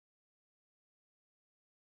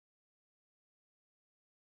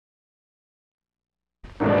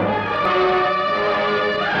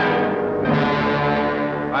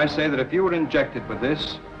I say that if you were injected with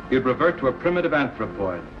this, you'd revert to a primitive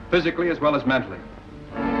anthropoid, physically as well as mentally.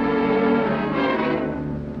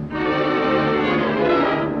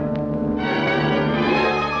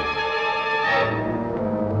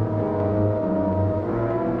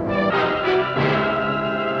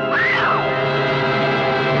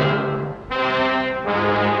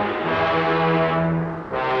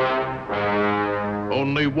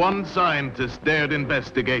 Only one scientist dared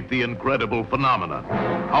investigate the incredible phenomenon.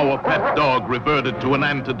 Our pet dog reverted to an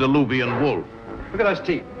antediluvian wolf. Look at those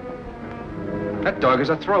teeth. That dog is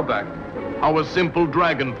a throwback. Our simple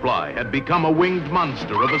dragonfly had become a winged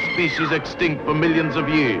monster of a species extinct for millions of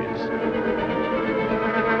years.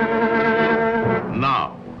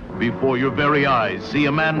 Now, before your very eyes, see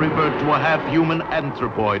a man revert to a half-human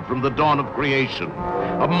anthropoid from the dawn of creation.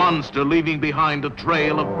 A monster leaving behind a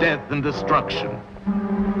trail of death and destruction.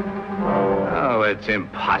 Oh, it's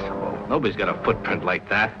impossible. Nobody's got a footprint like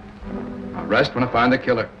that. I'll rest when I find the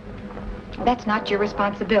killer. That's not your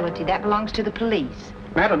responsibility. That belongs to the police.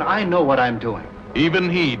 Madeline, I know what I'm doing. Even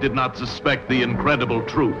he did not suspect the incredible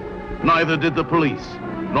truth. Neither did the police,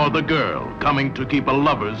 nor the girl coming to keep a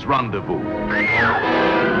lover's rendezvous.